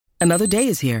Another day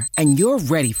is here, and you're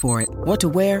ready for it. What to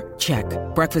wear? Check.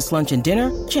 Breakfast, lunch, and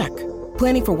dinner? Check.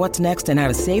 Planning for what's next and how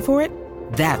to save for it?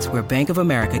 That's where Bank of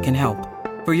America can help.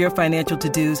 For your financial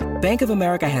to-dos, Bank of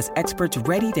America has experts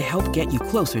ready to help get you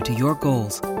closer to your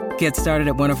goals. Get started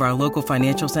at one of our local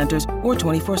financial centers or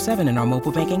 24/7 in our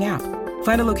mobile banking app.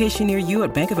 Find a location near you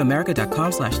at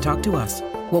bankofamerica.com/talktous.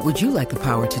 What would you like the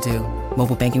power to do?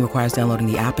 Mobile banking requires downloading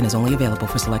the app and is only available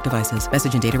for select devices.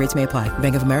 Message and data rates may apply.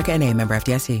 Bank of America NA, member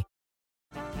FDIC.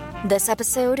 This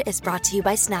episode is brought to you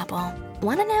by Snapple.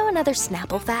 Want to know another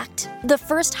Snapple fact? The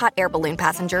first hot air balloon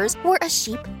passengers were a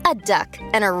sheep, a duck,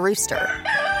 and a rooster.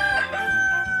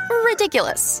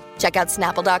 Ridiculous. Check out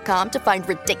Snapple.com to find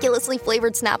ridiculously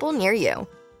flavored Snapple near you.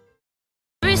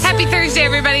 Happy Thursday,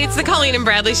 everybody. It's the Colleen and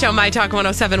Bradley Show, My Talk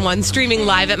 1071, streaming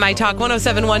live at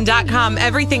MyTalk1071.com.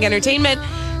 Everything Entertainment.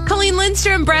 Colleen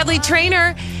Lindstrom, Bradley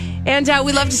Trainer. And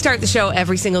we love to start the show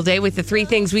every single day with the three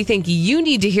things we think you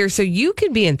need to hear so you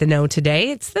could be in the know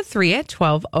today. It's the 3 at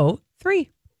 12:03.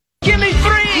 Give me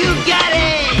 3! You got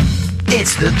it!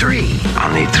 It's the 3.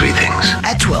 I'll need 3 things.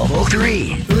 At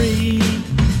 12:03. 3,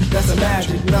 that's a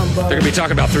magic number. They're going to be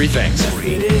talking about 3 things. Yes,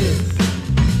 it is.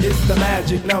 It's the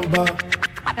magic number.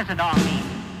 What does it all mean?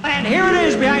 And here it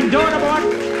is behind door number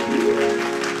 1.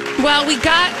 Well, we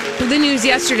got the news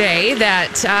yesterday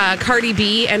that Cardi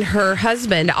B and her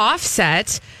husband,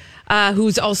 Offset,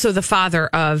 who's also the father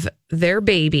of their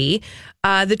baby,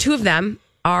 the two of them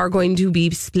are going to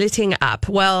be splitting up.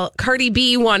 Well, Cardi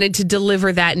B wanted to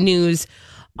deliver that news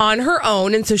on her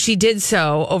own, and so she did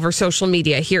so over social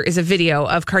media. Here is a video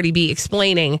of Cardi B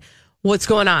explaining what's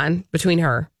going on between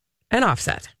her and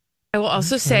Offset. I will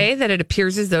also say that it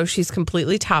appears as though she's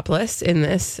completely topless in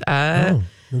this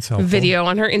video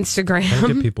on her Instagram. I'll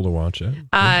get people to watch it.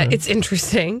 It's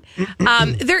interesting.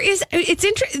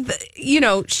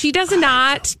 She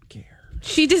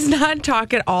does not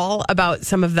talk at all about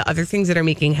some of the other things that are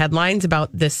making headlines about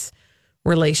this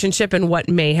relationship and what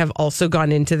may have also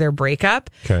gone into their breakup.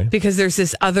 Okay. Because there's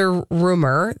this other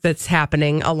rumor that's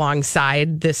happening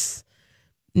alongside this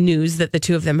news that the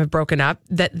two of them have broken up,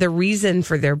 that the reason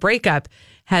for their breakup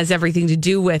has everything to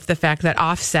do with the fact that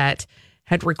Offset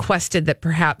had requested that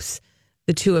perhaps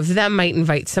the two of them might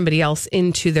invite somebody else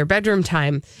into their bedroom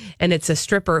time. And it's a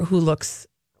stripper who looks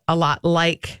a lot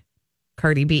like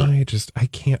Cardi B. I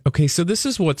can't. Okay, so this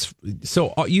is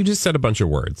so you just said a bunch of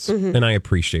words, and I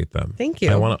appreciate them. Thank you.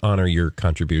 I want to honor your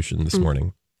contribution this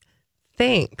morning.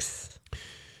 Thanks.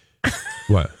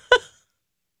 What?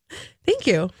 Thank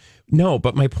you. No,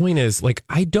 but my point is,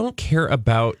 I don't care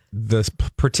about this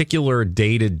particular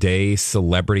day-to-day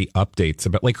celebrity updates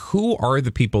about, who are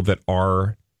the people that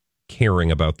are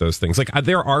caring about those things.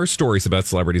 There are stories about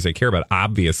celebrities I care about,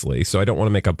 obviously, so I don't want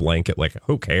to make a blanket,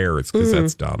 who cares, because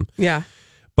that's dumb. Yeah.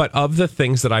 But of the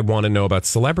things that I want to know about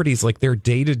celebrities, their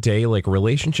day-to-day,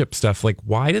 relationship stuff,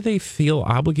 why do they feel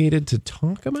obligated to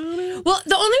talk about it? Well,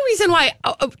 the only reason why,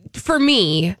 for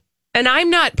me... And I'm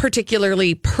not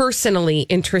particularly personally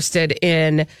interested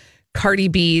in Cardi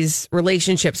B's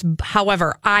relationships.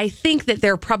 However, I think that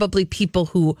there are probably people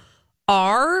who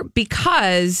are,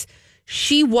 because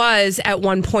she was at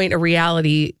one point a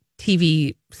reality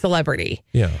TV celebrity.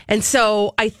 Yeah. And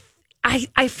so I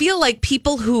feel like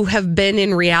people who have been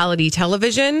in reality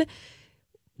television,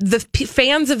 the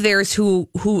fans of theirs who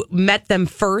met them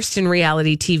first in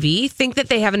reality TV think that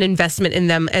they have an investment in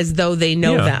them as though they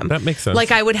know them. That makes sense.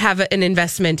 Like I would have an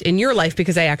investment in your life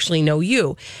because I actually know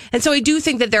you. And so I do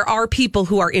think that there are people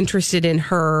who are interested in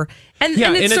her. And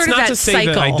it's sort of not that to say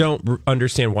cycle. that I don't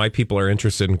understand why people are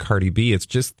interested in Cardi B. It's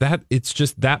just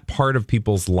that part of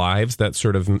people's lives that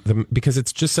sort of, because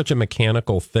it's just such a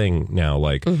mechanical thing now.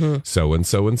 So and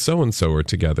so and so and so are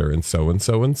together, and so and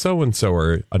so and so and so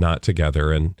are not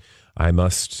together, and I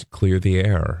must clear the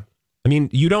air. I mean,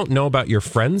 you don't know about your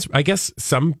friends. I guess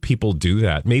some people do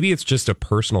that. Maybe it's just a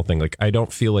personal thing. I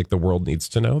don't feel like the world needs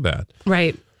to know that.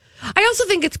 Right. I also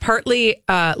think it's partly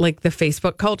the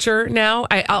Facebook culture now,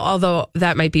 although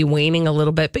that might be waning a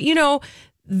little bit. But,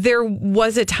 there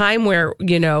was a time where,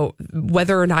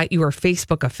 whether or not you were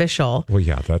Facebook official. Well,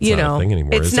 yeah, that's not a thing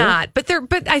anymore. It's not. But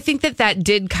I think that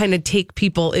did kind of take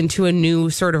people into a new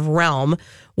sort of realm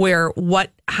where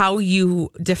how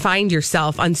you defined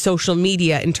yourself on social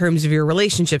media in terms of your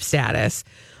relationship status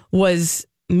was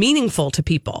meaningful to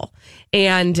people.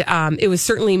 And it was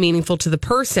certainly meaningful to the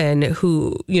person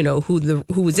who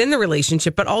was in the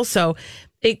relationship, but also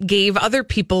it gave other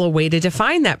people a way to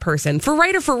define that person for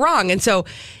right or for wrong. And so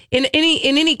in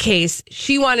any case,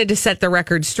 she wanted to set the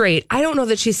record straight. I don't know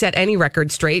that she set any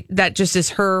record straight. That just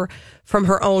is her from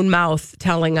her own mouth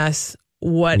telling us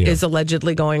what is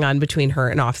allegedly going on between her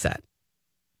and Offset.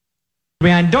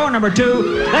 Behind door number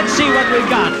 2, let's see what we've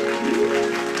got.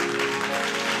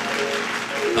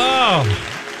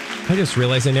 Oh, I just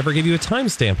realized I never gave you a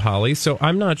timestamp, Holly, so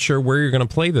I'm not sure where you're going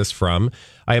to play this from.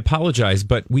 I apologize,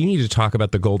 but we need to talk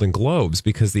about the Golden Globes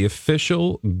because the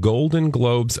official Golden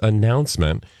Globes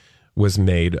announcement was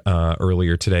made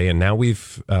earlier today, and now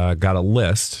we've got a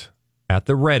list at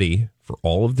the ready for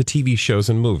all of the TV shows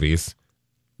and movies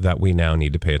that we now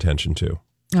need to pay attention to.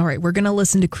 All right, we're going to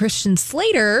listen to Christian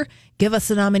Slater give us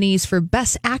the nominees for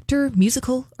Best Actor,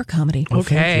 Musical, or Comedy. Well,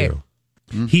 okay. Thank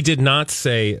you. He did not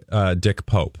say Dick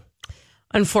Pope.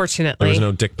 Unfortunately. There was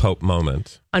no Dick Pope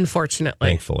moment. Unfortunately.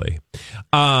 Thankfully.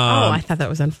 I thought that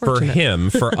was unfortunate. For him,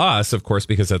 for us, of course,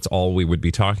 because that's all we would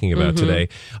be talking about today.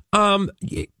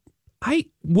 I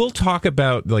will talk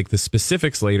about like the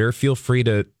specifics later. Feel free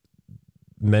to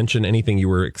mention anything you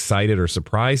were excited or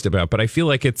surprised about, but I feel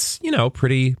like it's,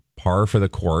 pretty par for the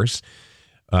course.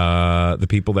 The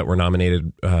people that were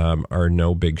nominated are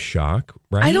no big shock,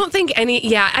 right? I don't think I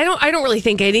don't really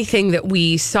think anything that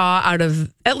we saw out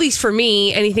of, at least for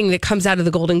me, anything that comes out of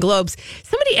the Golden Globes.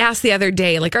 Somebody asked the other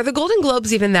day, like, are the Golden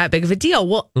Globes even that big of a deal?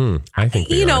 Well, I think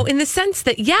they are. In the sense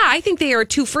that, I think they are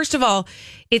too. First of all,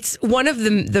 it's one of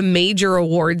the major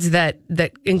awards that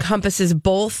encompasses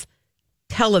both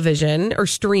television or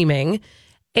streaming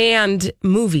and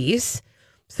movies.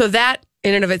 So that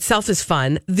in and of itself is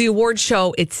fun. The award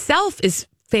show itself is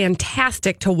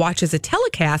fantastic to watch as a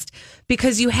telecast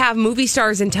because you have movie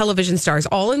stars and television stars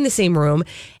all in the same room,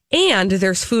 and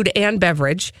there's food and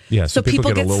beverage. Yeah, so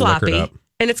people get sloppy,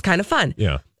 and it's kind of fun.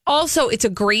 Yeah. Also, it's a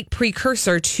great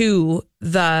precursor to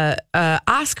the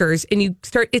Oscars, and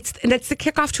it's the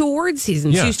kickoff to awards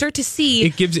season. Yeah. So you start to see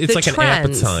it's like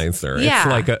trends. An appetizer. Yeah. It's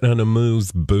like an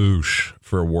amuse-bouche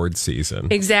for award season.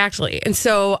 Exactly. And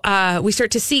so we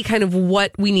start to see kind of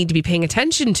what we need to be paying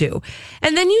attention to.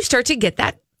 And then you start to get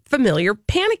that familiar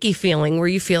panicky feeling where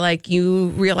you feel like you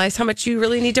realize how much you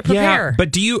really need to prepare. Yeah,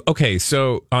 but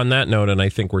so on that note, and I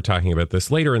think we're talking about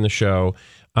this later in the show,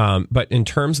 but in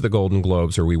terms of the Golden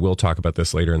Globes, or we will talk about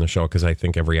this later in the show, because I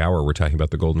think every hour we're talking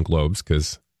about the Golden Globes,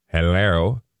 because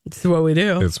hello. It's what we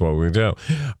do. It's what we do.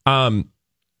 I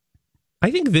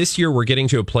think this year we're getting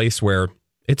to a place where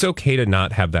it's okay to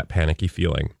not have that panicky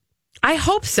feeling. I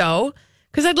hope so.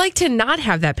 Because I'd like to not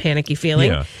have that panicky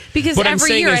feeling. Yeah. Because what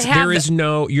every year I have. There is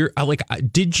no.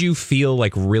 Did you feel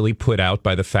like really put out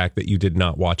by the fact that you did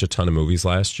not watch a ton of movies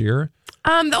last year?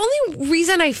 The only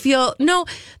reason I feel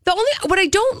what I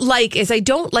don't like is I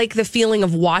don't like the feeling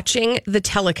of watching the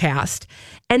telecast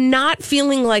and not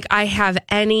feeling like I have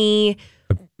any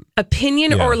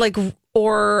opinion or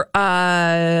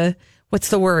what's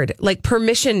the word? Like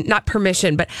permission, not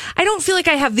permission, but I don't feel like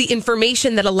I have the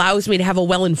information that allows me to have a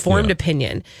well-informed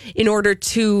opinion in order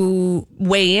to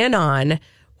weigh in on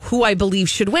who I believe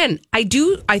should win. I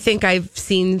think I've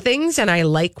seen things and I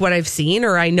like what I've seen,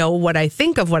 or I know what I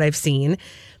think of what I've seen.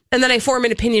 And then I form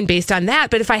an opinion based on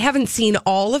that. But if I haven't seen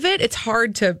all of it, it's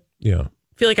hard to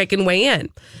feel like I can weigh in.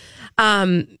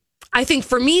 I think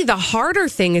for me, the harder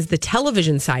thing is the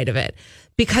television side of it,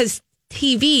 because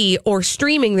TV or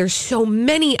streaming, there's so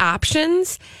many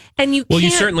options, and you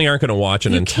certainly aren't going to watch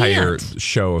an entire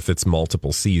show if it's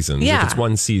multiple seasons. Yeah. If it's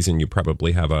one season, you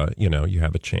probably have you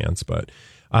have a chance. But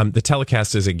the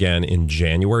telecast is again in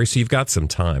January, so you've got some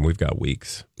time. We've got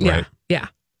weeks. Right? Yeah.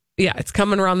 It's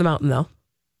coming around the mountain though.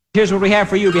 Here's what we have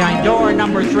for you behind door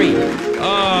number 3.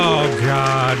 Oh,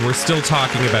 God. We're still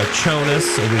talking about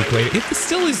Jonas a week later. It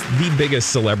still is the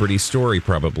biggest celebrity story,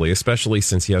 probably, especially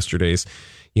since yesterday's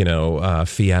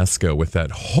fiasco with that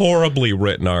horribly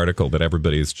written article that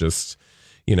everybody's just,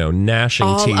 gnashing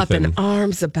all teeth up in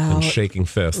arms about and shaking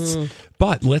fists.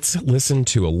 But let's listen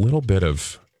to a little bit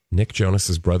of Nick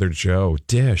Jonas's brother Joe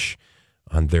Dish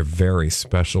on their very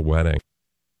special wedding.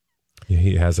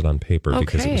 He has it on paper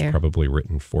because it was probably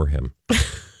written for him.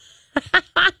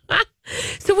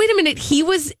 So wait a minute. He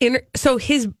was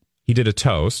he did a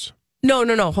toast.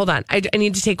 No. Hold on. I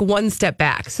need to take one step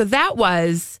back. So that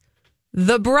was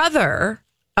the brother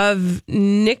of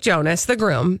Nick Jonas, the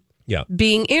groom,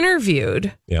 being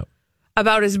interviewed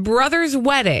about his brother's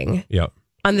wedding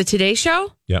on the Today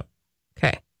Show? Yeah.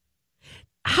 Okay.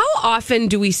 How often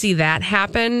do we see that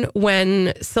happen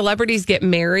when celebrities get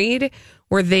married,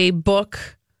 where they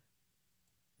book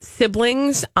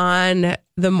siblings on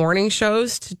the morning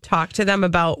shows to talk to them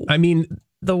about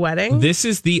the wedding? This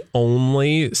is the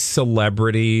only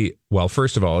celebrity. Well,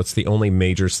 first of all, it's the only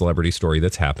major celebrity story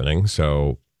that's happening.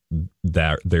 So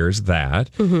there's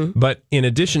that. Mm-hmm. But in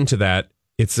addition to that,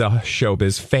 it's a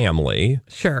showbiz family.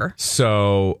 Sure.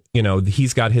 So,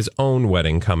 he's got his own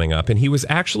wedding coming up. And he was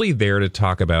actually there to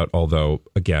talk about, although,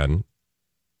 again,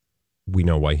 we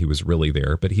know why he was really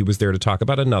there, but he was there to talk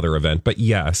about another event. But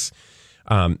yes,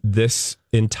 this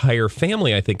entire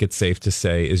family, I think it's safe to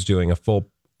say, is doing a full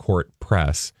court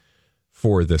press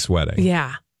for this wedding.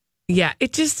 Yeah. Yeah.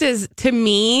 It just is, to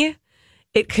me,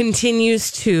 it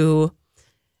continues to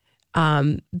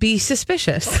be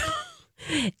suspicious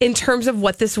in terms of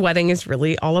what this wedding is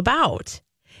really all about.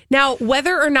 Now,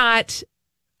 whether or not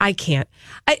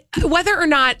whether or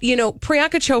not,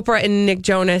 Priyanka Chopra and Nick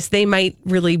Jonas, they might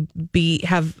really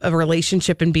have a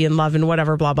relationship and be in love and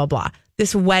whatever, blah, blah, blah.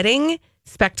 This wedding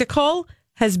spectacle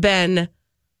has been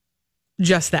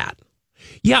just that.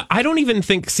 Yeah, I don't even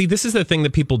think. See, this is the thing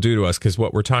that people do to us, because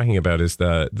what we're talking about is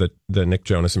the Nick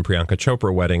Jonas and Priyanka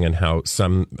Chopra wedding, and how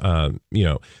some,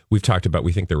 we've talked about,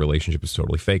 we think their relationship is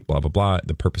totally fake, blah, blah, blah.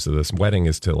 The purpose of this wedding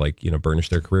is to burnish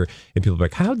their career. And people are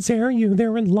like, how dare you?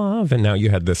 They're in love. And now you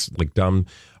had this dumb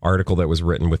article that was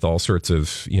written with all sorts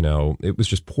of, it was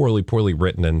just poorly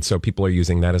written. And so people are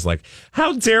using that as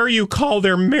how dare you call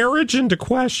their marriage into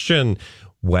question?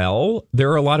 Well,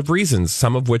 there are a lot of reasons,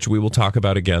 some of which we will talk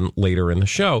about again later in the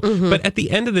show. Mm-hmm. But at the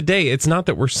end of the day, it's not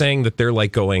that we're saying that they're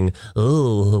going,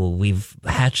 oh, we've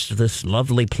hatched this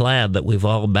lovely plan that we've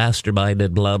all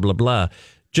masterminded, blah, blah, blah.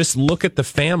 Just look at the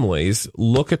families,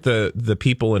 look at the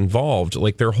people involved.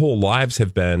 Their whole lives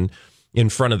have been in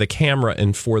front of the camera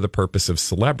and for the purpose of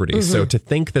celebrity. Mm-hmm. So to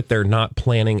think that they're not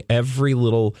planning every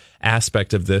little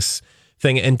aspect of this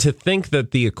thing, and to think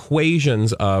that the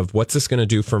equations of what's this going to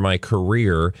do for my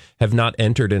career have not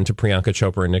entered into Priyanka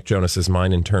Chopra and Nick Jonas's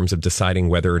mind in terms of deciding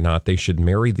whether or not they should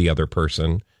marry the other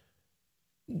person.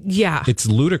 Yeah. It's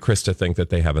ludicrous to think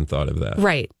that they haven't thought of that.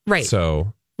 Right.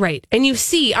 So. Right. And you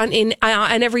see on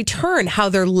every turn how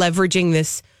they're leveraging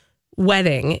this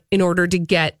wedding in order to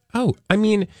get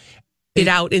it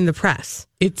out in the press.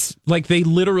 It's like they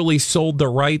literally sold the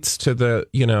rights to the,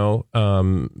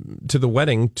 to the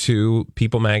wedding to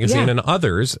People Magazine and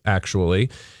others,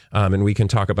 actually. And we can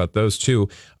talk about those too.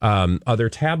 Other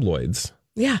tabloids.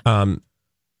 Yeah. And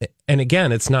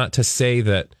again, it's not to say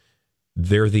that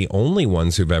they're the only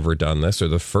ones who've ever done this or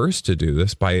the first to do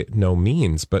this, by no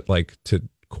means, but to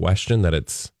question that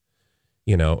it's,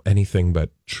 anything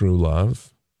but true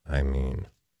love. I mean,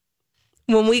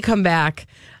 when we come back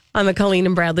on the Colleen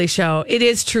and Bradley show, it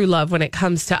is true love when it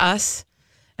comes to us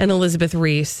and Elizabeth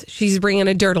Reese. She's bringing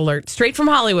a dirt alert straight from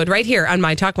Hollywood right here on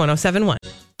My Talk 107.1.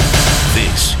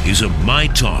 This is a My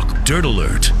Talk Dirt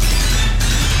Alert.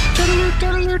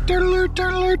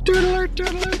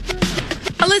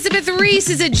 Elizabeth Reese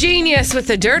is a genius with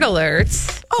the dirt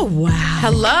alerts. Oh, wow.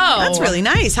 Hello. That's really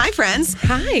nice. Hi, friends.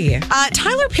 Hi.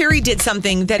 Tyler Perry did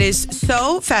something that is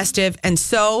so festive and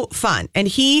so fun. And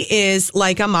he is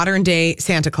like a modern day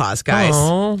Santa Claus, guys.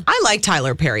 Aww. I like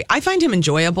Tyler Perry. I find him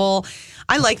enjoyable.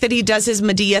 I like that he does his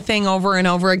Medea thing over and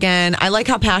over again. I like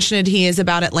how passionate he is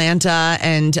about Atlanta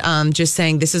and just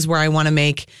saying, this is where I want to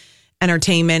make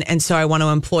entertainment. And so I want to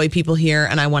employ people here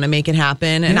and I want to make it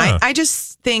happen. And I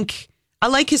just think I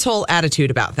like his whole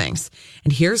attitude about things.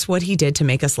 And here's what he did to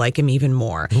make us like him even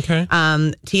more. Okay.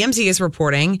 TMZ is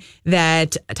reporting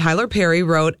that Tyler Perry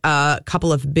wrote a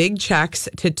couple of big checks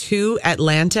to 2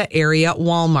 Atlanta area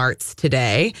Walmarts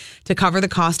today to cover the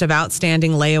cost of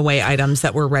outstanding layaway items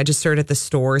that were registered at the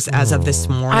stores as of this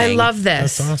morning. I love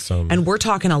this. That's awesome. And we're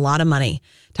talking a lot of money.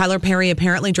 Tyler Perry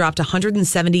apparently dropped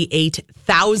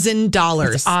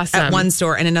 $178,000 awesome. at one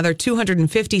store and another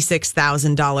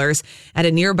 $256,000 at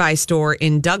a nearby store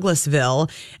in Douglasville.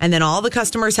 And then all the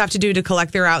customers have to do to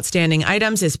collect their outstanding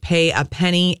items is pay a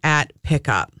penny at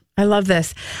pickup. I love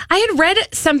this. I had read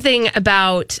something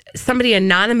about somebody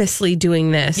anonymously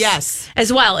doing this. Yes.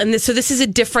 As well. And this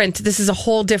is a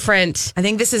whole different. I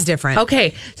think this is different.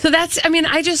 Okay. So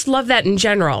I just love that in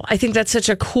general. I think that's such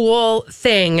a cool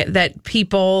thing that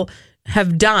people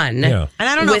have done. Yeah. And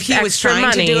I don't know if he was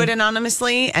trying to do it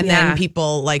anonymously and then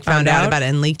people found out about it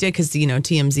and leaked it because,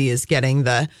 TMZ is getting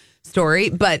the story.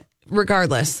 But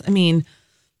regardless,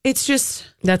 it's just...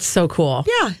 That's so cool.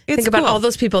 Yeah, Think about all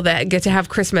those people that get to have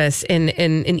Christmas in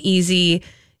an easy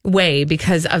way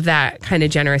because of that kind of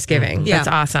generous giving. Yeah, that's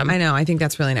awesome. I know. I think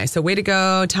that's really nice. So way to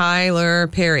go, Tyler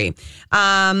Perry.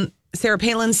 Sarah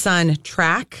Palin's son,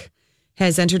 Track,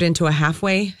 has entered into a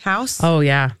halfway house. Oh,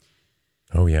 yeah.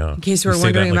 In case you were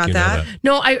wondering about that.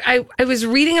 No, I was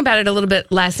reading about it a little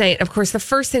bit last night. Of course, the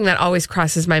first thing that always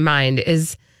crosses my mind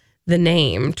is the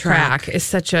name. Track is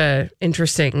such a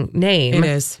interesting name. It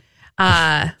is.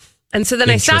 And so then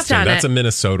I stopped on it. That's a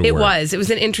Minnesota word. It was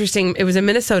a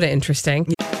Minnesota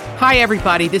interesting. Hi,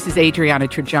 everybody. This is Adriana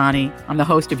Trajani. I'm the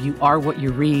host of You Are What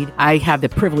You Read. I have the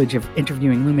privilege of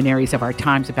interviewing luminaries of our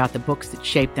times about the books that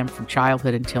shaped them from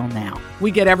childhood until now.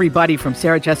 We get everybody from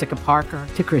Sarah Jessica Parker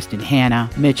to Kristen Hanna,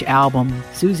 Mitch Albom,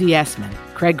 Susie Essman,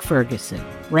 Craig Ferguson,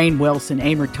 Rainn Wilson,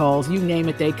 Amor Tolls, you name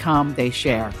it, they come, they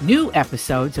share. New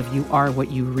episodes of You Are What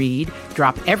You Read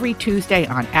drop every Tuesday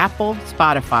on Apple,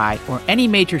 Spotify, or any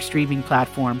major streaming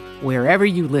platform wherever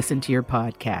you listen to your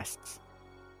podcasts.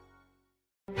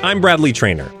 I'm Bradley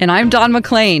Trainer. And I'm Don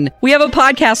McClain. We have a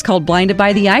podcast called Blinded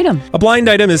by the Item. A blind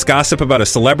item is gossip about a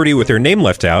celebrity with their name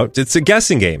left out. It's a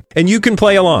guessing game, and you can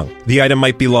play along. The item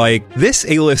might be like, this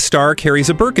A-list star carries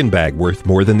a Birkin bag worth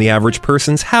more than the average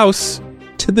person's house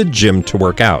to the gym to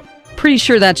work out. Pretty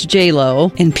sure that's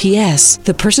J-Lo. And P.S.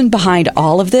 the person behind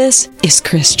all of this is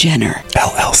Kris Jenner,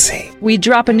 LLC. We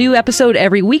drop a new episode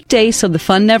every weekday so the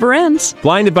fun never ends.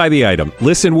 Blinded by the Item.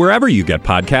 Listen wherever you get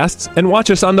podcasts and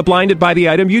watch us on the Blinded by the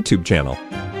Item YouTube channel.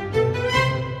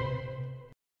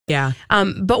 Yeah.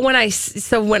 But when I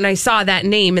saw that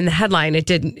name in the headline,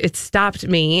 it stopped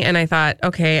me, and I thought,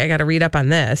 okay, I got to read up on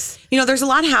this. You know, there's a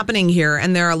lot happening here,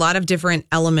 and there are a lot of different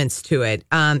elements to it.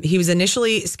 He was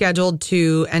initially scheduled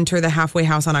to enter the halfway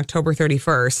house on October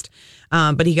 31st,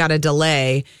 but he got a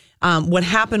delay. What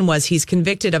happened was he's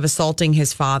convicted of assaulting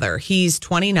his father. He's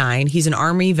 29. He's an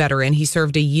Army veteran. He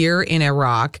served a year in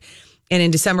Iraq. And in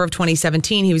December of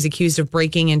 2017, he was accused of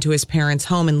breaking into his parents'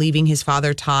 home and leaving his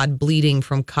father, Todd, bleeding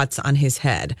from cuts on his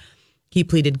head. He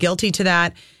pleaded guilty to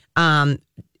that.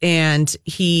 And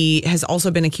he has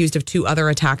also been accused of 2 other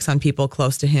attacks on people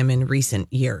close to him in recent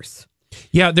years.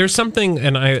 Yeah, there's something,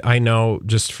 and I know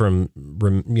just from,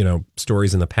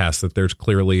 stories in the past that there's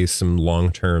clearly some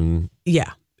long-term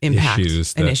impact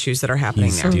issues that are happening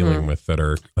he's there. dealing with that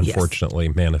are unfortunately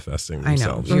manifesting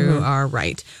themselves. I know, you are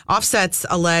right. Offset's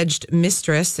alleged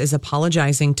mistress is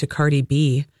apologizing to Cardi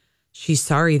B. She's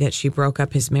sorry that she broke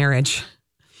up his marriage.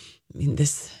 I mean,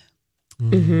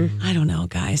 I don't know,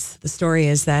 guys. The story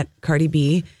is that Cardi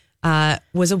B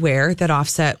was aware that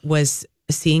Offset was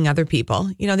seeing other people.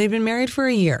 You know, they've been married for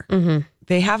a year.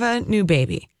 They have a new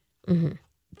baby.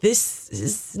 This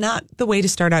is not the way to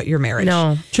start out your marriage.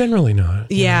 No, generally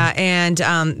not. Yeah, and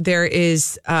there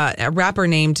is a rapper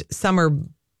named Summer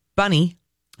Bunny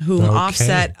who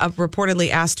Offset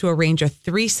reportedly asked to arrange a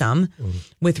threesome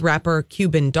with rapper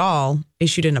Cuban Doll,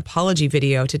 issued an apology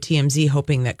video to TMZ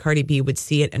hoping that Cardi B would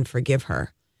see it and forgive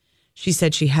her. She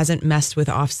said she hasn't messed with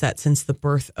Offset since the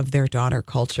birth of their daughter,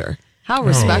 Culture. How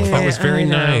respectful. That was very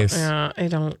nice. Yeah, I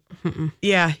don't.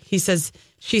 Yeah,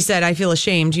 she said, I feel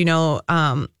ashamed. You know,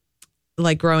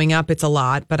 like growing up, it's a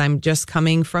lot, but I'm just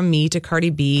coming from me to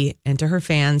Cardi B and to her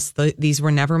fans. These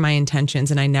were never my intentions,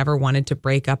 and I never wanted to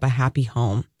break up a happy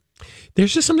home.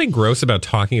 There's just something gross about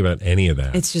talking about any of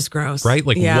that. It's just gross. Right?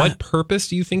 Like, what purpose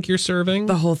do you think you're serving?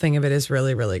 The whole thing of it is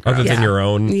really, really gross. Other than your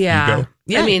own ego?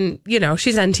 I mean,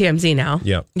 she's on TMZ now.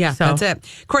 Yeah, so. That's it.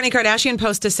 Kourtney Kardashian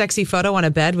posted a sexy photo on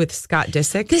a bed with Scott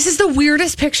Disick. This is the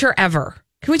weirdest picture ever.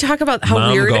 Can we talk about how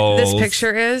Mom weird goals. this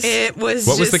picture is? It was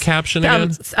What was the caption again?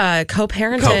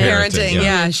 Co-parenting. Co-parenting,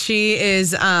 yeah. She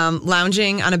is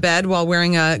lounging on a bed while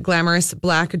wearing a glamorous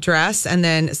black dress. And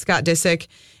then Scott Disick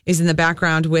is in the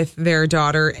background with their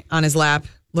daughter on his lap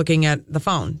looking at the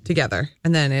phone together.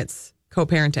 And then it's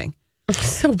co-parenting.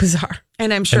 So bizarre.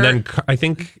 And I'm sure. And then I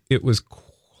think it was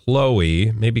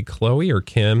Chloe, maybe Chloe or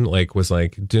Kim, was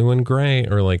doing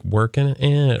great or working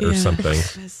it or something.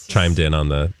 Chimed in on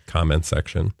the comment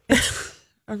section.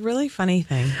 A really funny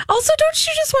thing. Also, don't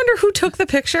you just wonder who took the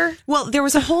picture? Well, there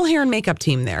was a whole hair and makeup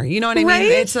team there. You know what I mean?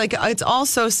 It's it's all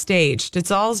so staged.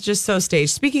 It's all just so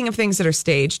staged. Speaking of things that are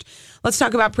staged, let's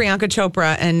talk about Priyanka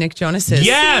Chopra and Nick Jonas's.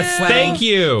 Yes, thank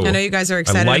you. I know you guys are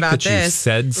excited about this. You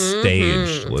said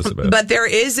staged, Elizabeth. But there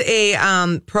is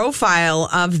a profile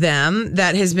of them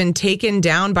that has been taken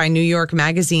down by New York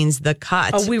Magazine's The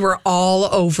Cut. Oh, we were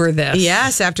all over this.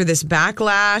 Yes, after this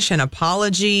backlash and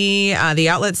apology, the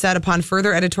outlet said upon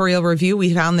further editorial review,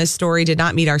 we found this story did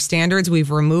not meet our standards. We've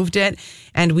removed it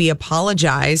and we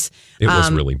apologize. It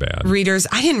was really bad. Readers,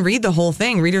 I didn't read the whole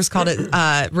thing. Readers called it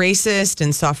racist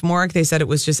and sophomoric. They said it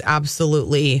was just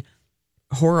absolutely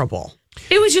horrible.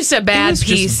 It was just a bad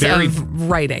piece of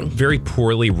writing. Very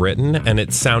poorly written, and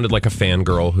it sounded like a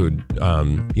fangirl who'd,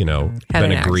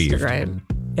 been aggrieved. Right?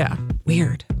 Yeah.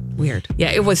 Weird. Yeah,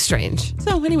 it was strange.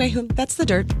 So anyway, that's the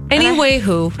dirt. Anyway,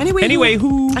 who?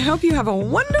 I hope you have a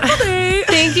wonderful day.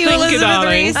 Thank you, Elizabeth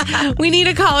Reese. We need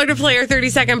a caller to play our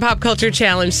 30-second pop culture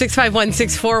challenge.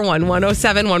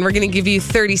 651-641-1071. We're going to give you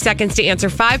 30 seconds to answer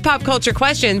 5 pop culture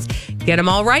questions. Get them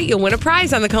all right. You'll win a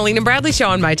prize on the Colleen and Bradley Show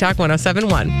on My Talk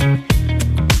 1071.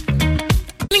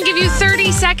 Give you you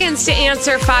 30 seconds to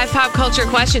answer 5 pop culture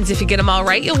questions. If you get them all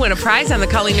right, you'll win a prize on the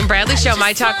Colleen and Bradley Show,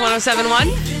 My Talk 1071.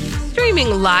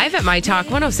 Streaming live at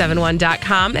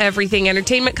MyTalk1071.com. Everything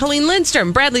Entertainment, Colleen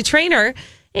Lindstrom, Bradley Trainer,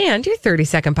 and your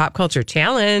 30-second pop culture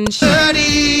challenge.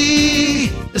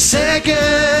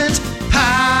 30-second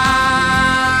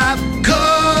pop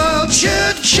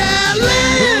culture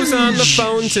challenge. Who's on the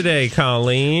phone today,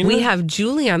 Colleen? We have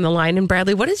Julie on the line. And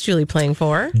Bradley, what is Julie playing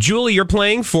for? Julie, you're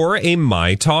playing for a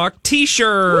My Talk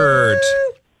t-shirt.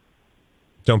 Woo!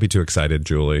 Don't be too excited,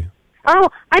 Julie. Oh,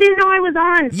 I didn't know I was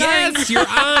on. Sorry. Yes, you're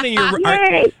on. And you're,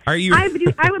 Yay. Are you? I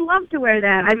would love to wear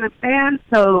that. I'm a fan,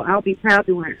 so I'll be proud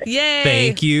to wear it. Yay.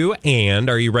 Thank you. And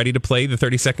are you ready to play the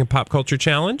 30-second pop culture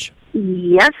challenge?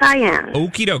 Yes, I am.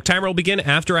 Okie doke. Timer will begin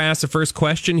after I ask the first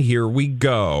question. Here we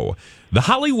go. The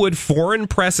Hollywood Foreign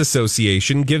Press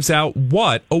Association gives out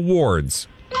what awards?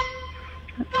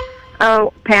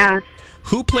 Oh, pass.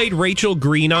 Who played Rachel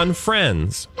Green on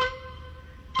Friends?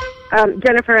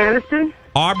 Jennifer Aniston.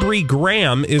 Aubrey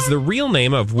Graham is the real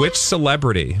name of which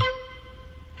celebrity?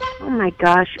 Oh, my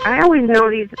gosh. I always know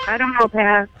these. I don't know,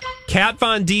 pass. Kat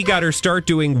Von D got her start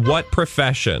doing what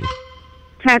profession?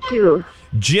 Tattoo.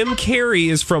 Jim Carrey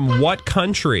is from what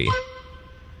country?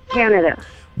 Canada.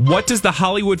 What does the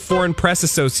Hollywood Foreign Press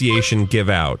Association give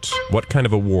out? What kind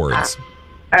of awards?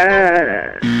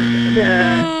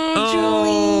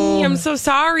 Julie, I'm so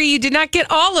sorry. You did not get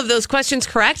all of those questions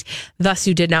correct. Thus,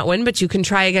 you did not win, but you can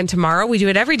try again tomorrow. We do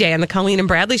it every day on the Colleen and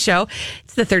Bradley Show.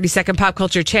 It's the 30-second pop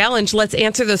culture challenge. Let's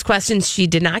answer those questions she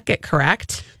did not get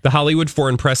correct. The Hollywood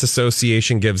Foreign Press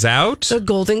Association gives out the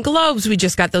Golden Globes. We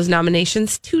just got those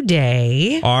nominations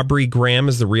today. Aubrey Graham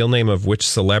is the real name of which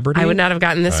celebrity? I would not have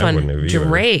gotten this one.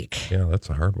 Drake. Yeah, that's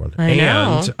a hard one. I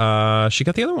know. And she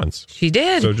got the other ones. She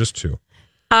did. So just 2.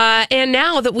 And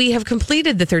now that we have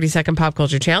completed the 30-second pop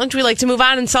culture challenge, we like to move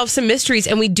on and solve some mysteries.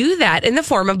 And we do that in the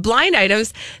form of blind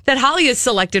items that Holly has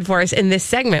selected for us in this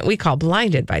segment we call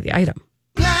Blinded by the Item.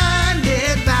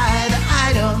 Blinded by the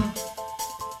item.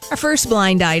 Our first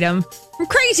blind item from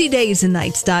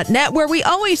crazydaysandnights.net, where we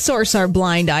always source our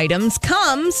blind items,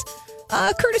 comes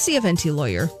courtesy of NT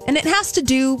Lawyer. And it has to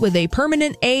do with a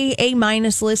permanent A-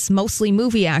 list, mostly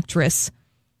movie actress,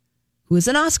 who is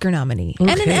an Oscar nominee and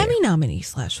an Emmy nominee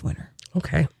 / winner.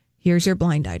 Okay. Here's your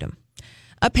blind item.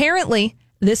 Apparently,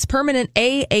 this permanent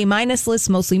A- list,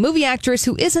 mostly movie actress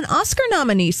who is an Oscar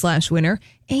nominee / winner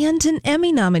and an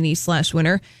Emmy nominee /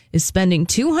 winner is spending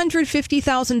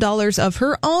 $250,000 of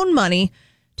her own money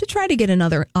to try to get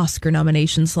another Oscar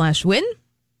nomination / win.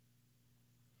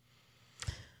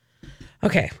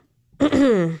 Okay.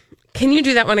 Can you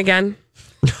do that one again?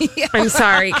 Yeah. I'm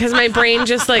sorry, because my brain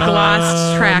just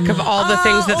lost track of all the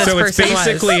things that this person was. So it's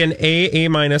basically an A-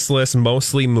 list,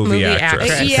 mostly movie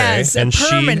actress. Okay? Yes, and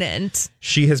permanent.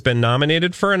 She has been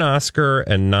nominated for an Oscar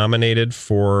and nominated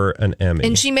for an Emmy.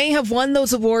 And she may have won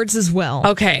those awards as well.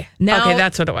 Okay. Now, okay,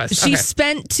 that's what it was. She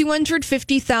spent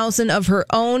 $250,000 of her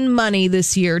own money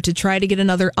this year to try to get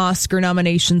another Oscar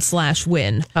nomination /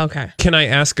 win. Okay. Can I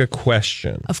ask a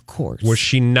question? Of course. Was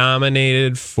she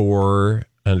nominated for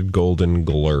a Golden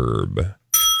Globe?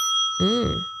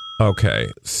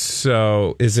 Okay,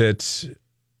 so is it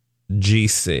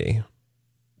GC?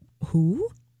 Who?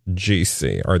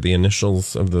 GC are the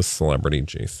initials of the celebrity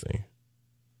GC.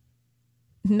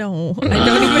 No, I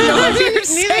don't even know if you're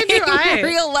saying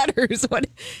real letters. What?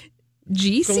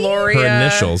 GC? Gloria. Her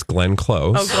initials, Glenn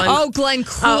Close. Glenn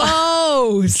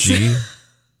Close.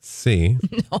 GC.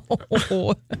 No.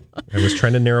 I was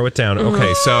trying to narrow it down.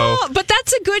 Okay, so. But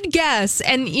that's a good guess.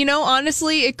 And,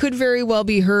 honestly, it could very well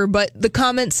be her, but the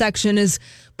comment section is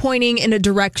pointing in a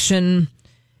direction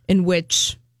in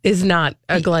which is not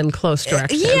a Glenn Close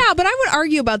direction. Yeah, but I would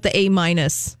argue about the A-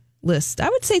 list. I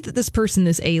would say that this person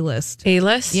is A-list.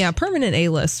 A-list? Yeah, permanent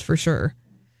A-list for sure.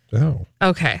 Oh.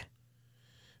 Okay.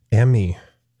 Emmy.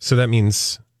 So that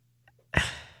means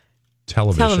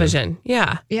television. Television,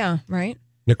 yeah. Yeah, right.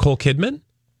 Nicole Kidman?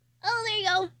 Oh, there you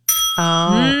go.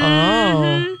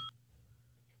 Oh.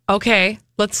 Okay,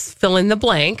 let's fill in the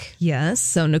blank. Yes,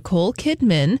 so Nicole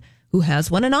Kidman, who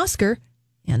has won an Oscar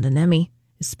and an Emmy,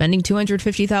 is spending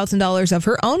 $250,000 of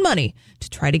her own money to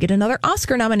try to get another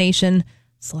Oscar nomination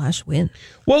 / win.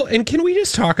 Well, and can we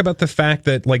just talk about the fact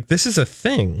that this is a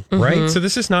thing, right? So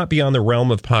this is not beyond the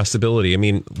realm of possibility. I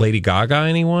mean, Lady Gaga,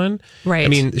 anyone? Right. I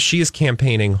mean, she is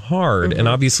campaigning hard, and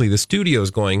obviously the studio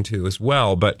is going to as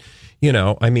well. But,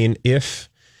 I mean, if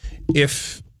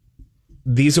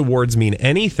these awards mean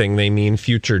anything, they mean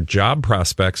future job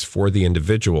prospects for the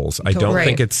individuals. I don't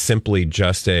think it's simply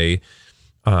just a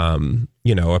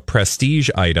a prestige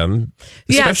item.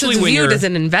 Yeah, especially it's when viewed you're as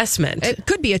an investment. It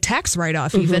could be a tax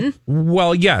write-off even.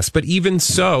 Well, yes, but even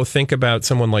so, think about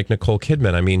someone like Nicole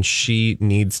Kidman. I mean, she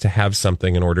needs to have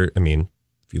something in order. I mean,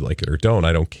 if you like it or don't,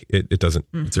 it doesn't,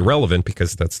 it's irrelevant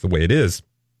because that's the way it is.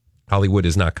 Hollywood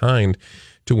is not kind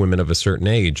to women of a certain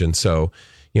age. And so,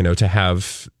 to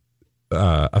have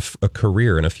a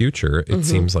career and a future, it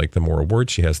seems like the more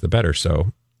awards she has, the better.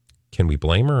 So can we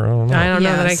blame her? I don't know. I don't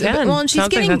know that I can. Well, and she's Sounds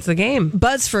getting like that's the game.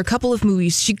 buzz for a couple of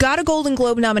movies. She got a Golden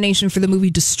Globe nomination for the movie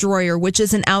Destroyer, which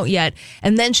isn't out yet.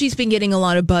 And then she's been getting a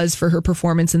lot of buzz for her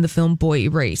performance in the film Boy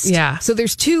Erased. Yeah. So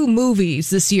there's 2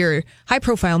 movies this year,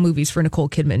 high-profile movies for Nicole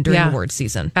Kidman during award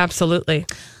season. Absolutely.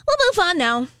 We'll move on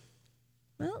now.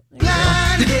 Well,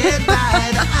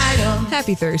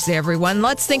 happy Thursday, everyone.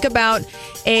 Let's think about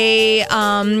a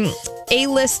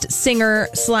A-list singer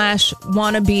 /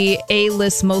 wannabe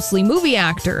A-list mostly movie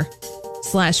actor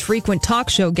 / frequent talk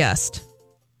show guest.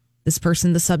 This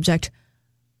person, the subject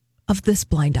of this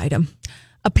blind item.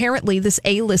 Apparently, this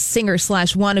A-list singer /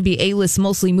 wannabe A-list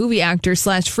mostly movie actor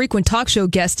 / frequent talk show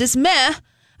guest is meh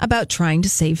about trying to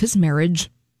save his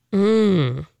marriage.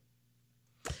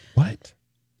 What?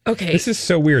 Okay. This is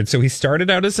so weird. So he started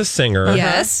out as a singer.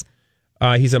 Yes.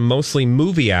 He's a mostly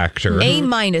movie actor. A-.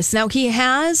 Now, he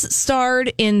has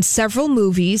starred in several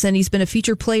movies, and he's been a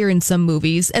featured player in some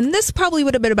movies. And this probably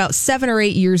would have been about 7 or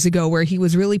 8 years ago where he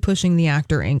was really pushing the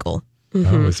actor angle.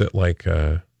 Oh, is it like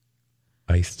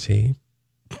Ice-T?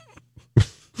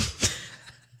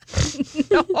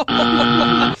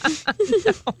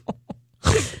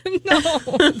 No.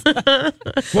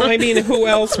 Well, I mean, who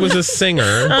else was a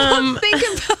singer?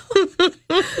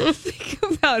 Think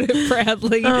about it,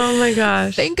 Bradley. Oh my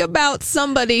gosh. Think about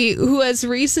somebody who has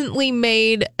recently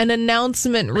made an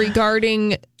announcement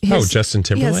regarding his... Justin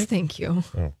Timberlake? Yes, thank you.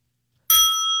 Oh.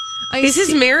 Is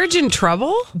his marriage in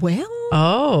trouble? Well...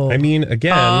 Oh. I mean,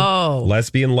 again,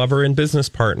 lesbian lover and business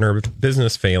partner,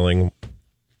 business failing.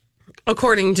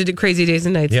 According to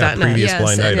crazydaysandnights.net. Yeah, previous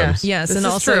blind items. Yes, This and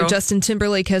is also true. Justin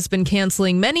Timberlake has been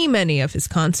canceling many of his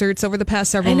concerts over the past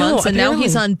several I know, months, and now apparently.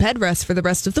 he's on bed rest for the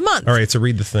rest of the month. All right, so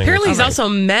read the thing. Apparently, he's All right. also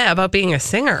meh about being a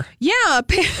singer. Yeah,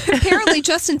 apparently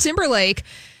Justin Timberlake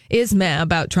is meh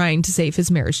about trying to save his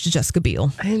marriage to Jessica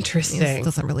Biel. Interesting. He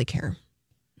doesn't really care.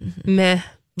 Meh.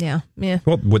 Yeah.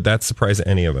 Well, would that surprise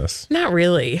any of us? Not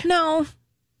really. No.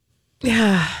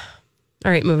 Yeah.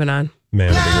 All right, moving on. Man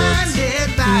of the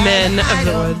Woods. Men of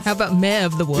the Woods. How about Meh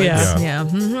of the Woods? Yeah.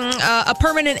 A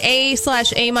permanent A /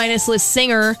 A- list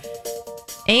singer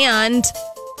and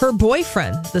her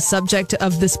boyfriend, the subject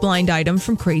of this blind item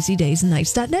from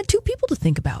crazydaysandnights.net. 2 people to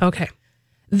think about. Okay.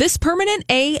 This permanent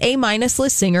A-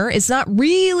 list singer is not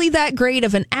really that great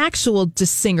of an actual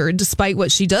singer, despite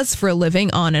what she does for a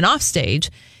living on and off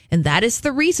stage. And that is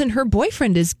the reason her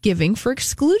boyfriend is giving for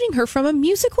excluding her from a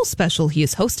musical special he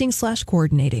is hosting /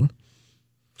 coordinating.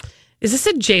 Is this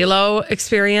a J-Lo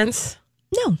experience?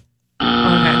 No.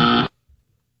 Okay.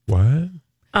 What?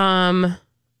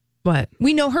 What?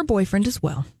 We know her boyfriend as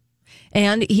well.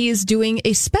 And he is doing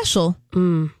a special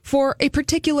for a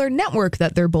particular network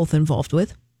that they're both involved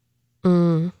with.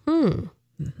 They're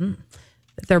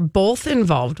both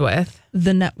involved with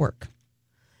the network.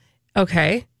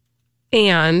 Okay.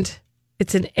 And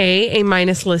it's an A-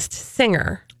 list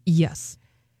singer. Yes.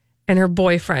 And her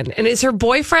boyfriend. And is her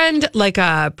boyfriend like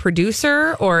a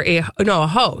producer or a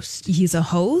host? He's a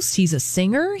host. He's a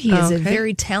singer. He is a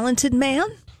very talented man.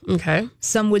 Okay.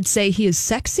 Some would say he is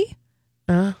sexy.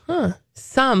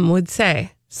 Some would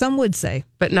say. Some would say.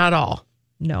 But not all.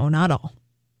 No, not all.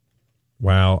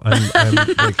 Wow. I'm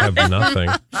like, have nothing.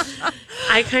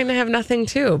 I kind of have nothing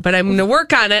too, but I'm going to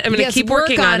work on it. I'm going to keep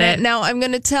working on it. Now, I'm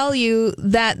going to tell you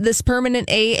that this permanent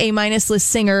A- list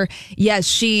singer, yes,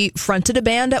 she fronted a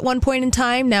band at one point in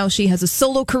time. Now she has a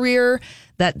solo career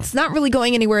that's not really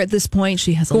going anywhere at this point.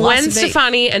 She has a lot Gwen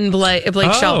Stefani and Blake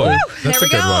Shelton. There we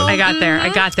go. I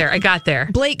got there.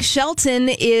 Blake Shelton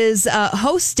is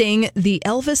hosting the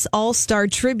Elvis All-Star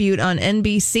Tribute on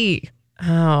NBC.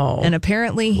 Oh. And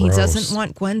apparently he Gross. doesn't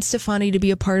want Gwen Stefani to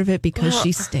be a part of it because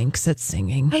she stinks at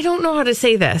singing. I don't know how to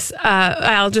say this.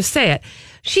 I'll just say it.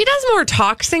 She does more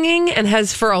talk singing and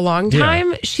has for a long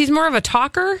time. Yeah. She's more of a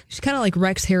talker. She's kind of like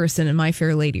Rex Harrison in My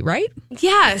Fair Lady, right?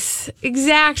 Yes,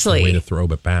 exactly. Way to throw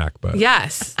it back, but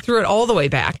yes, threw it all the way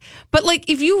back. But like,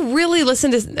 if you really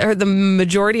listen to the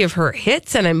majority of her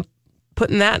hits, and I'm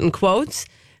putting that in quotes,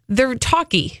 they're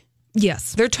talky.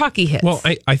 Yes. They're talky hits. Well,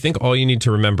 I think all you need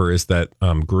to remember is that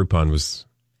Groupon was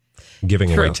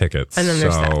giving away tickets. And then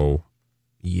there's that.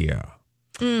 Yeah.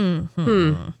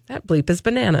 That bleep is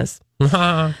bananas.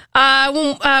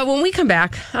 When we come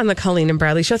back on the Colleen and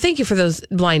Bradley Show, thank you for those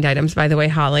blind items, by the way,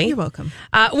 Holly. You're welcome.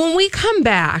 When we come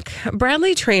back,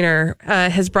 Bradley Traynor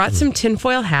has brought some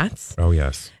tinfoil hats. Oh,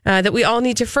 yes. That we all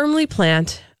need to firmly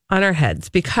plant on our heads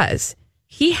because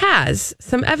he has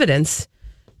some evidence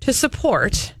to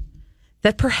support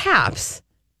that perhaps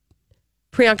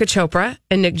Priyanka Chopra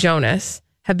and Nick Jonas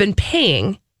have been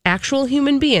paying actual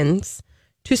human beings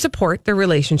to support their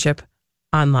relationship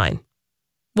online.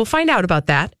 We'll find out about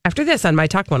that after this on My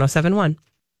Talk 107.1.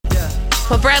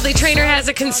 Well, Bradley Traynor has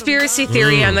a conspiracy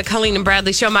theory on the Colleen and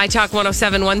Bradley Show, My Talk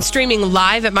 107.1, streaming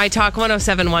live at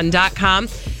MyTalk1071.com.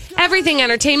 Everything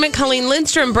Entertainment, Colleen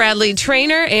Lindstrom, Bradley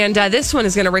Traynor, and this one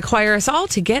is going to require us all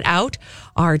to get out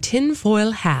our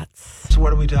tinfoil hats. So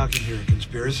what are we talking here? A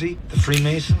conspiracy? The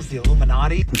Freemasons? The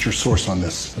Illuminati? What's your source on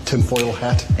this? A tinfoil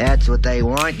hat? That's what they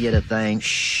want you to think.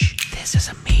 Shh. This is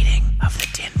a meeting of the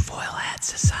Tinfoil Hat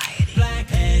Society.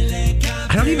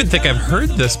 I don't even think I've heard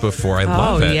this before. I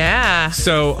love it. Oh, yeah.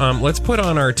 So let's put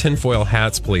on our tinfoil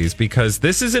hats, please, because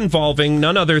this is involving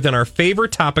none other than our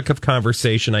favorite topic of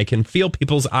conversation. I can feel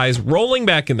people's eyes rolling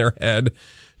back in their head.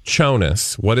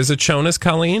 Chonus. What is a Chonus,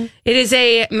 Colleen? It is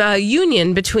a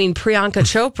union between Priyanka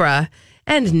Chopra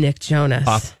and Nick Jonas.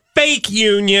 A fake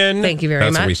union. Thank you very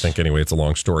much. That's what we think anyway. It's a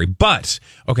long story. But,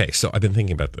 okay, so I've been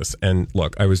thinking about this. And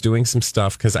look, I was doing some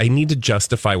stuff because I need to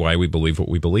justify why we believe what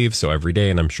we believe. So every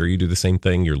day, and I'm sure you do the same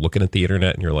thing, you're looking at the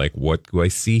internet and you're like, what do I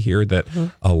see here that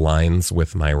aligns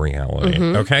with my reality?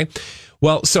 Okay.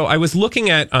 Well, so I was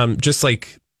looking at just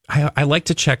like, I like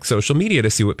to check social media to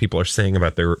see what people are saying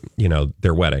about their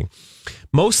wedding.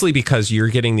 Mostly because you're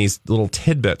getting these little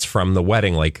tidbits from the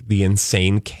wedding, like the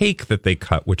insane cake that they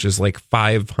cut, which is like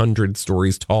 500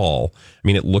 stories tall. I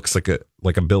mean, it looks like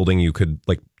a building you could,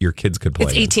 like, your kids could play.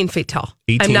 It's 18 feet tall.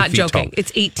 18 I'm not feet joking. tall.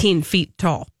 It's 18 feet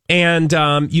tall. And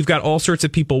you've got all sorts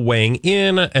of people weighing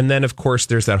in, and then of course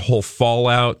there's that whole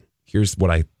fallout. Here's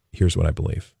what I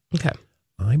believe. Okay.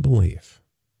 I believe.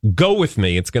 Go with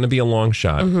me. It's going to be a long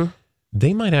shot.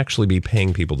 They might actually be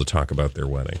paying people to talk about their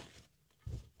wedding.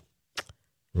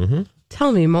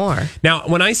 Tell me more. Now,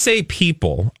 when I say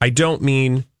people, I don't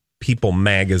mean People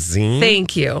Magazine.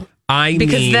 Thank you. I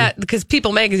mean because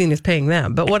People Magazine is paying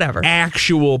them, but whatever.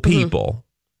 Actual people,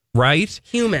 right?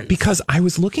 Humans. Because I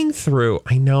was looking through,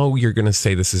 I know you're going to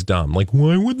say this is dumb. Like,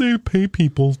 why would they pay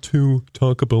people to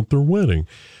talk about their wedding?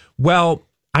 Well,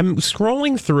 I'm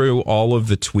scrolling through all of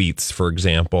the tweets, for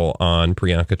example, on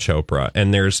Priyanka Chopra,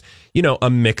 and there's, a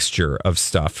mixture of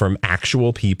stuff from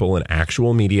actual people and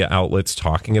actual media outlets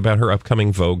talking about her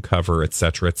upcoming Vogue cover, et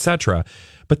cetera, et cetera.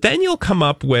 But then you'll come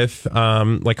up with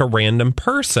like a random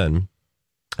person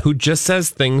who just says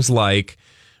things like,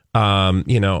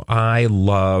 I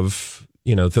love,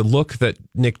 the look that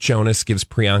Nick Jonas gives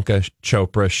Priyanka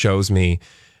Chopra shows me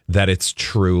that it's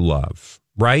true love.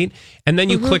 Right. And then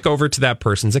you click over to that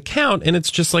person's account and it's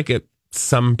just like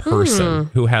some person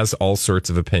who has all sorts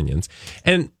of opinions.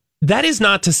 And that is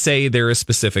not to say there is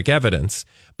specific evidence.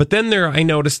 But then I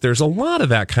noticed there's a lot of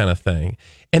that kind of thing.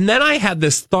 And then I had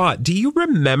this thought. Do you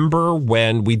remember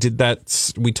when we did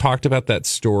that? We talked about that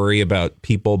story about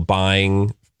people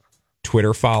buying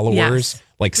Twitter followers,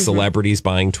 like celebrities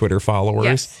buying Twitter followers.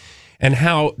 Yes. And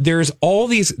how there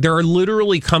are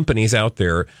literally companies out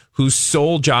there whose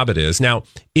sole job it is. Now,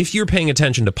 if you're paying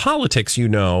attention to politics, you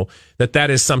know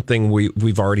that is something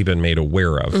we've already been made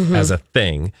aware of as a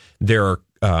thing. There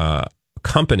are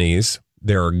companies,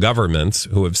 there are governments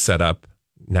who have set up.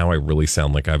 Now I really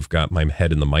sound like I've got my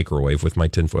head in the microwave with my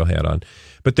tinfoil hat on.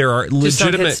 But there are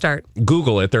legitimate,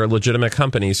 Google it, there are legitimate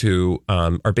companies who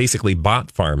are basically bot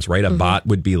farms, right? A bot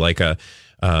would be like a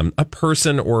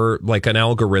person or like an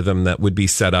algorithm that would be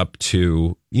set up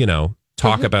to,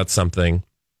 talk about something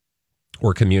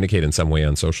or communicate in some way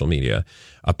on social media,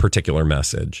 a particular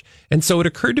message. And so it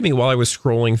occurred to me while I was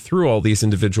scrolling through all these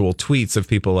individual tweets of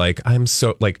people like,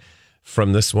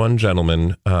 from this one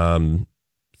gentleman,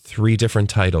 3 different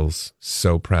titles.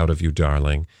 So proud of you,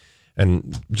 darling.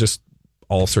 And just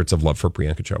all sorts of love for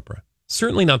Priyanka Chopra.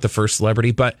 Certainly not the first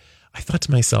celebrity, but I thought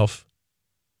to myself,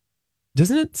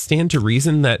 doesn't it stand to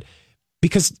reason that,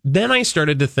 because then I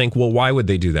started to think, well, why would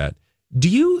they do that?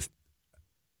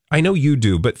 I know you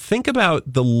do, but think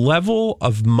about the level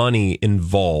of money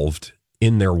involved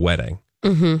in their wedding.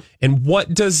 And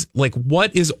what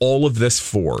is all of this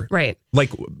for? Right. Like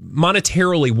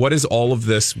monetarily, what does all of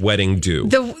this wedding do?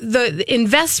 The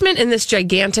investment in this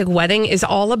gigantic wedding is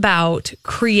all about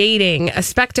creating a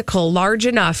spectacle large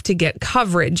enough to get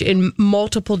coverage in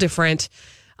multiple different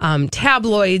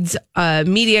tabloids,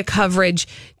 media coverage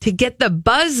to get the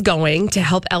buzz going to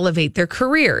help elevate their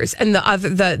careers. And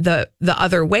the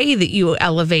other way that you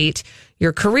elevate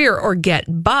your career or get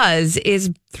buzz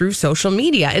is through social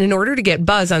media. And in order to get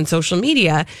buzz on social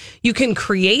media, you can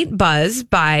create buzz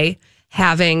by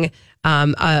having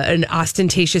an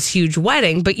ostentatious, huge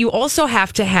wedding, but you also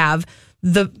have to have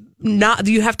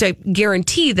you have to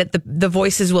guarantee that the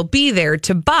voices will be there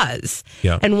to buzz.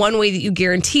 Yeah. And one way that you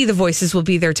guarantee the voices will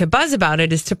be there to buzz about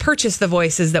it is to purchase the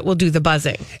voices that will do the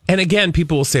buzzing. And again,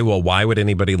 people will say, well, why would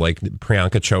anybody like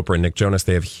Priyanka Chopra and Nick Jonas?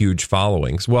 They have huge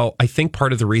followings. Well, I think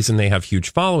part of the reason they have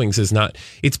huge followings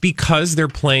it's because they're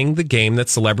playing the game that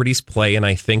celebrities play. And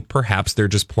I think perhaps they're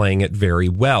just playing it very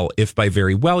well. If by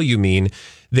very well, you mean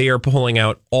they are pulling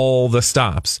out all the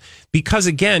stops. Because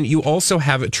again, you also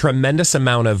have a tremendous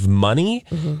amount of money.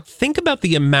 Mm-hmm. Think about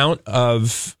the amount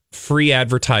of free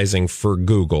advertising for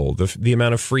Google, the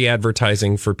amount of free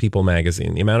advertising for People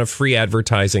Magazine, the amount of free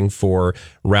advertising for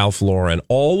Ralph Lauren,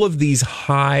 all of these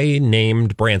high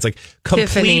named brands, like complete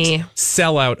Tiffany.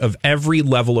 Sellout of every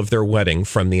level of their wedding,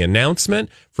 from the announcement,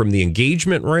 from the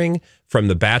engagement ring, from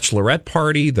the bachelorette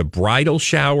party, the bridal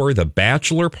shower, the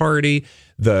bachelor party,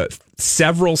 the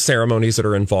several ceremonies that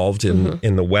are involved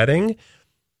in the wedding.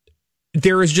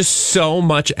 There is just so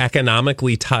much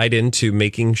economically tied into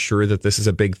making sure that this is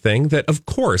a big thing that, of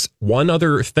course, one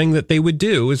other thing that they would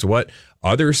do is what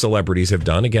other celebrities have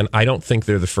done. Again, I don't think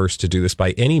they're the first to do this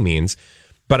by any means,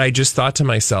 but I just thought to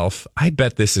myself, I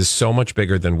bet this is so much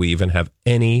bigger than we even have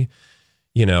any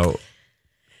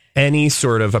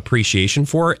sort of appreciation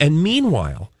for. And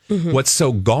meanwhile, what's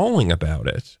so galling about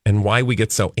it and why we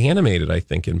get so animated, I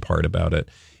think, in part about it,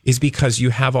 is because you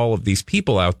have all of these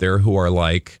people out there who are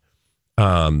like,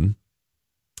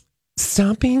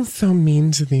 stop being so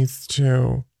mean to these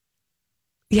two.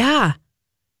 Yeah.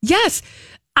 Yes.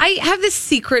 I have this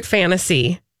secret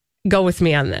fantasy. Go with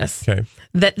me on this. Okay.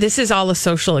 That this is all a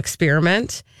social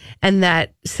experiment and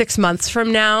that 6 months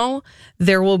from now,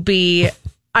 there will be,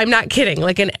 I'm not kidding,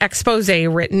 like an expose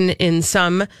written in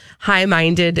some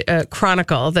high-minded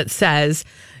chronicle that says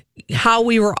how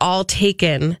we were all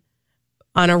taken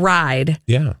on a ride.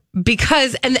 Yeah.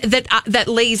 Because, and that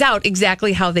lays out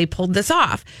exactly how they pulled this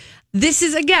off. This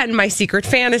is, again, my secret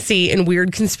fantasy in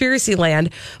weird conspiracy land.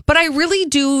 But I really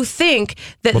do think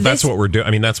that that's what we're doing.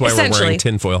 I mean, that's why we're wearing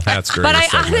tinfoil hats during But this I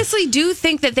segment. honestly do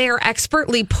think that they are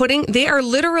they are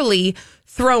literally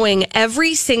throwing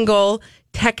every single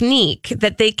technique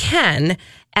that they can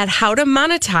at how to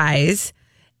monetize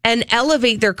and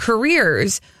elevate their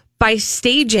careers by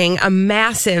staging a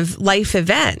massive life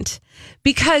event.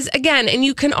 Because again, and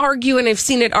you can argue, and I've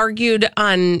seen it argued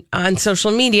on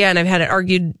social media, and I've had it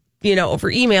argued, over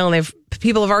email, and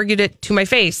people have argued it to my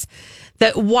face,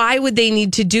 that why would they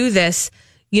need to do this?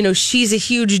 She's a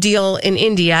huge deal in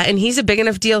India and he's a big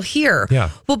enough deal here.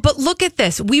 Yeah. Well, but look at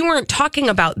this. We weren't talking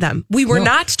about them. We were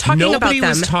not talking about them. Nobody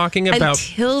was talking about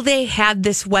until they had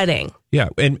this wedding. Yeah.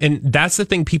 And that's the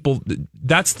thing,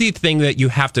 that's the thing that you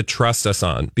have to trust us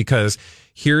on, because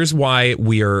here's why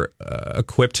we are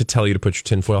equipped to tell you to put your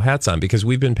tinfoil hats on, because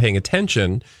we've been paying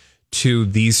attention to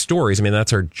these stories. I mean,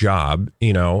 that's our job,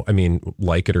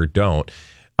 like it or don't.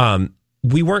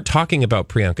 We weren't talking about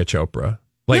Priyanka Chopra.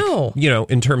 No.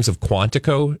 In terms of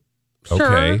Quantico,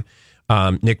 okay.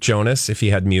 Sure. Nick Jonas, if he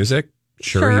had music,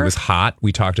 sure, he was hot.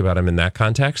 We talked about him in that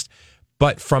context.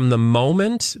 But from the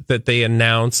moment that they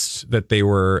announced that they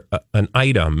were an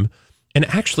item, and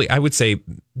actually, I would say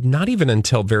not even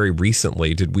until very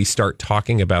recently did we start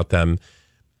talking about them,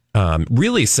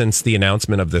 really since the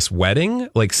announcement of this wedding,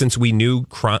 like since we knew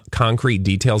concrete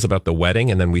details about the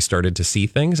wedding and then we started to see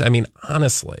things. I mean,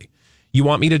 honestly. You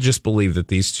want me to just believe that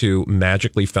these two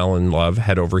magically fell in love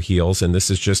head over heels, and this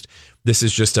is just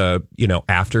a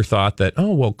afterthought that,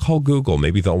 oh well, call Google,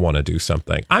 maybe they'll want to do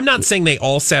something. I'm not saying they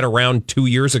all sat around 2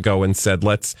 years ago and said,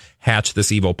 let's hatch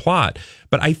this evil plot,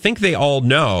 but I think they all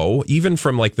know, even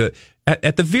from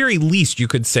at the very least, you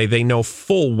could say they know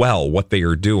full well what they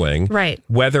are doing. Right.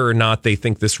 Whether or not they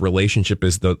think this relationship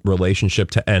is the relationship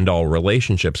to end all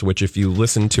relationships, which if you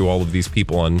listen to all of these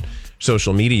people on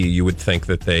social media, you would think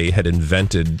that they had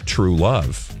invented true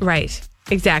love. Right.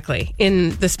 Exactly.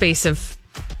 In the space of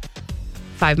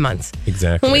 5 months.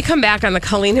 Exactly. When we come back on the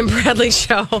Colleen and Bradley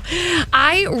show,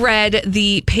 I read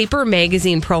the Paper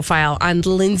Magazine profile on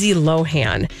Lindsay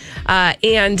Lohan.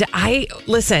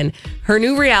 Listen, her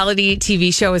new reality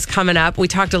TV show is coming up. We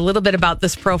talked a little bit about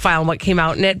this profile and what came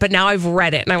out in it, but now I've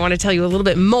read it and I want to tell you a little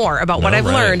bit more about what I've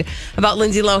learned about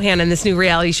Lindsay Lohan and this new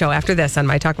reality show after this on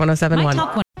My Talk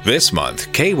 107.1. This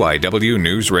month, KYW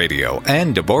News Radio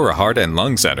and Deborah Heart and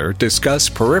Lung Center discuss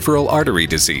peripheral artery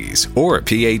disease, or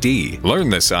PAD. Learn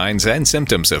the signs and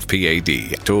symptoms of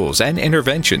PAD, tools and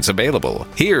interventions available.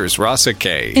 Here's Rasa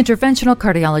K. Interventional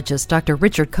cardiologist Dr.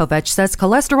 Richard Kovach says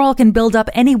cholesterol can build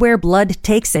up anywhere blood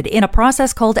takes it in a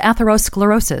process called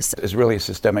atherosclerosis. It's really a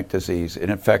systemic disease. It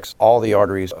affects all the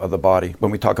arteries of the body. When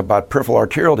we talk about peripheral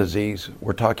arterial disease,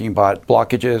 we're talking about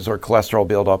blockages or cholesterol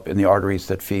buildup in the arteries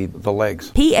that feed the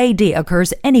legs. PAD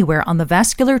occurs anywhere on the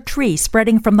vascular tree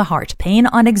spreading from the heart. Pain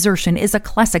on exertion is a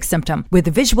classic symptom, with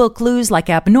visual clues like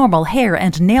abnormal hair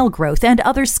and nail growth and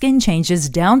other skin changes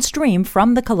downstream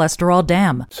from the cholesterol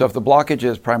dam. So if the blockage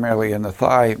is primarily in the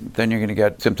thigh, then you're going to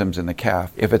get symptoms in the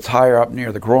calf. If it's higher up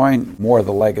near the groin, more of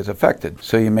the leg is affected.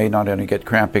 So you may not only get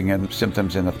cramping and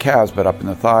symptoms in the calves, but up in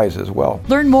the thighs as well.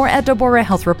 Learn more at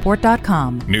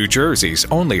DeborahHealthReport.com. New Jersey's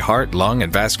only heart, lung,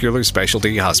 and vascular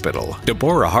specialty hospital,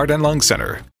 Deborah Heart and Lung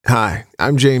Center. Hi,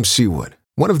 I'm James Seawood,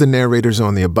 one of the narrators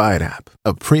on the Abide app,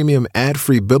 a premium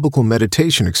ad-free biblical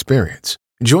meditation experience.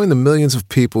 Join the millions of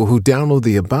people who download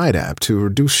the Abide app to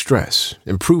reduce stress,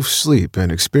 improve sleep,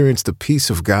 and experience the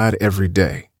peace of God every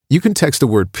day. You can text the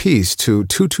word PEACE to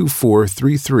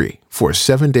 22433 for a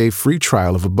 7-day free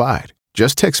trial of Abide.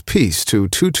 Just text PEACE to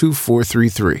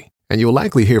 22433, and you'll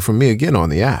likely hear from me again on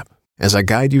the app as I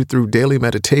guide you through daily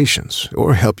meditations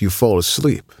or help you fall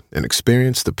asleep and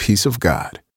experience the peace of God.